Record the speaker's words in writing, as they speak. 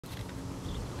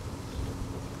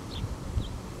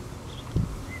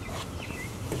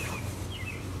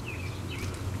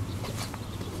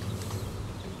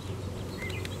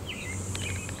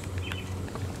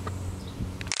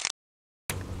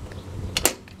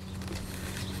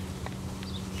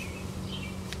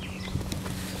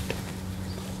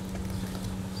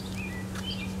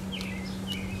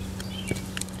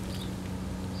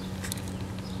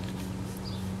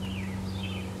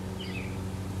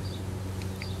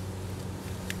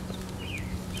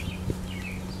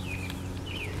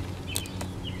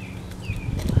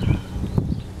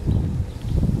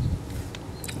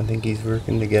think he's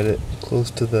working to get it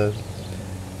close to the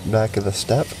back of the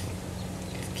step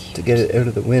to get it out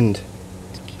of the wind.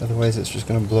 Otherwise it's just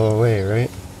going to blow away, right?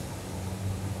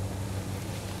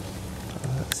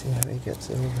 Let's see how he gets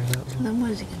it over that one. So then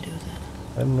what is he going to do with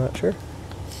that? I'm not sure.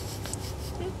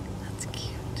 That's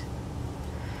cute.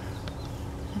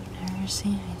 I've never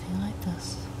seen anything like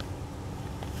this.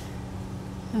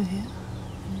 Oh yeah?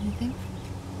 Anything?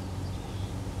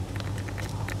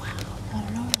 Oh wow, I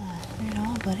don't know that. Right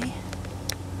on, buddy.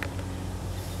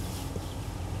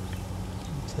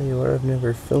 I'll tell you what, I've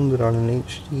never filmed it on an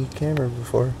HD camera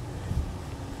before.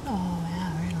 Oh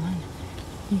yeah, right on.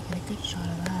 You get a good shot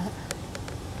of that.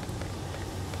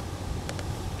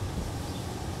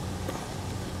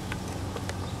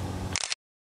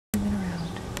 Moving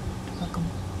around. Welcome.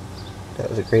 That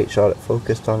was a great shot. It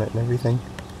focused on it and everything.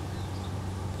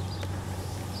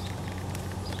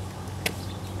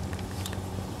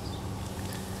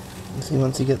 See,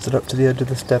 once he gets it up to the edge of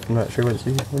the step, I'm not sure what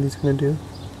he's going to do.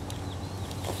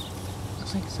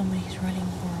 Looks like somebody's running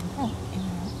for him. Oh,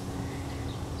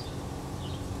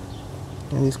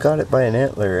 And he's got it by an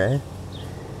antler, eh?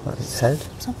 On his head?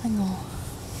 Something will...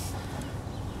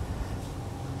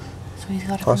 So he's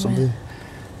got it Possibly.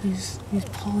 from his... He's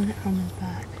pulling it from his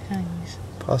back. And he's...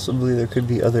 Possibly there could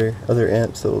be other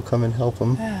ants that will come and help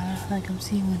him. Yeah, like I'm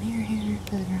seeing one here,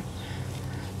 there.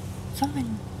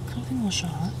 Something will show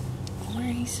up. Or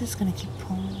he's just gonna keep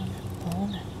pulling it.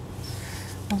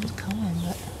 One's coming,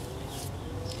 but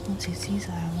once he sees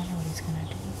that, I wonder what he's gonna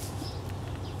do.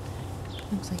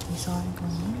 Looks like he saw it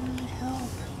going, I need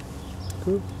help.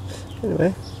 Cool.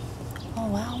 Anyway. Oh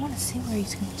wow, I wanna see where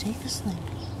he's gonna take this thing.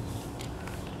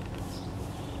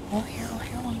 Oh, here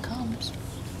one comes.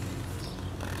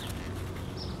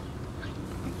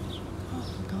 Oh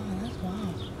my god, that's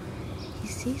wow. He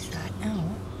sees that now.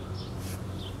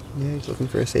 Yeah, he's looking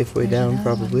for a safe way down,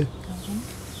 probably.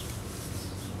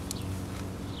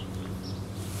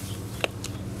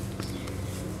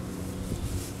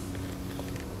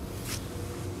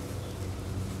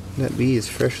 That bee is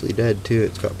freshly dead too.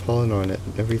 It's got pollen on it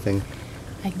and everything.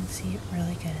 I can see it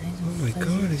really good. Oh my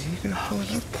god, is he gonna pull it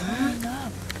up? Pulling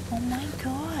up. Oh my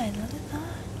god, look at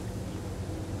that.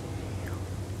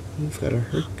 We've got a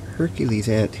Hercules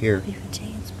ant here. Have you been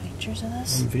taking some pictures of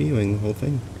this? I'm videoing the whole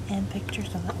thing. And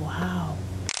pictures of it. Wow.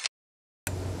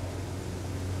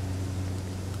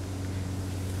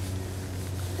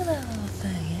 Look at that little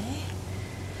thing, eh?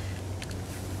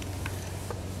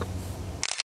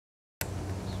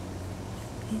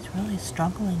 He's really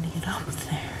struggling to get up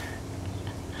there.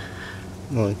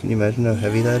 Well, can you imagine how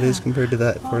heavy that is compared to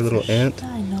that poor little ant?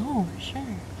 I know, for sure.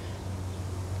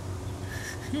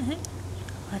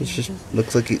 It just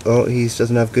looks like he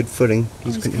doesn't have good footing.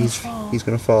 He's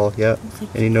gonna fall. Yeah,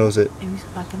 like and he knows it. He was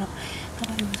backing up. I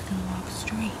thought he was gonna walk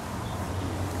straight.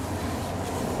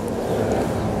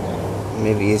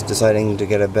 Maybe he's deciding to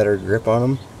get a better grip on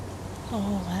him.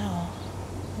 Oh wow!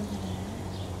 Look at that.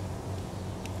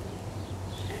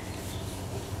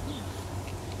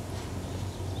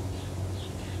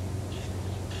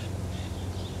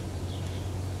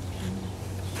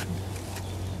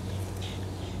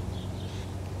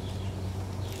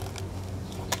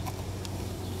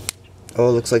 Oh,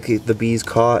 it looks like the bee's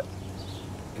caught.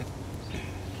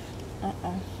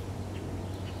 Uh-oh.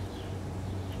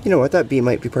 You know what? That bee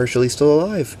might be partially still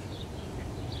alive.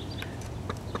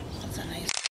 That's a nice...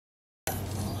 I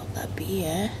love that bee,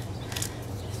 eh?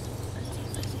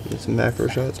 Get some macro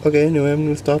shots. Okay, anyway, I'm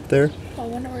gonna stop there. I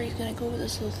wonder where he's gonna go with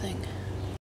this little thing.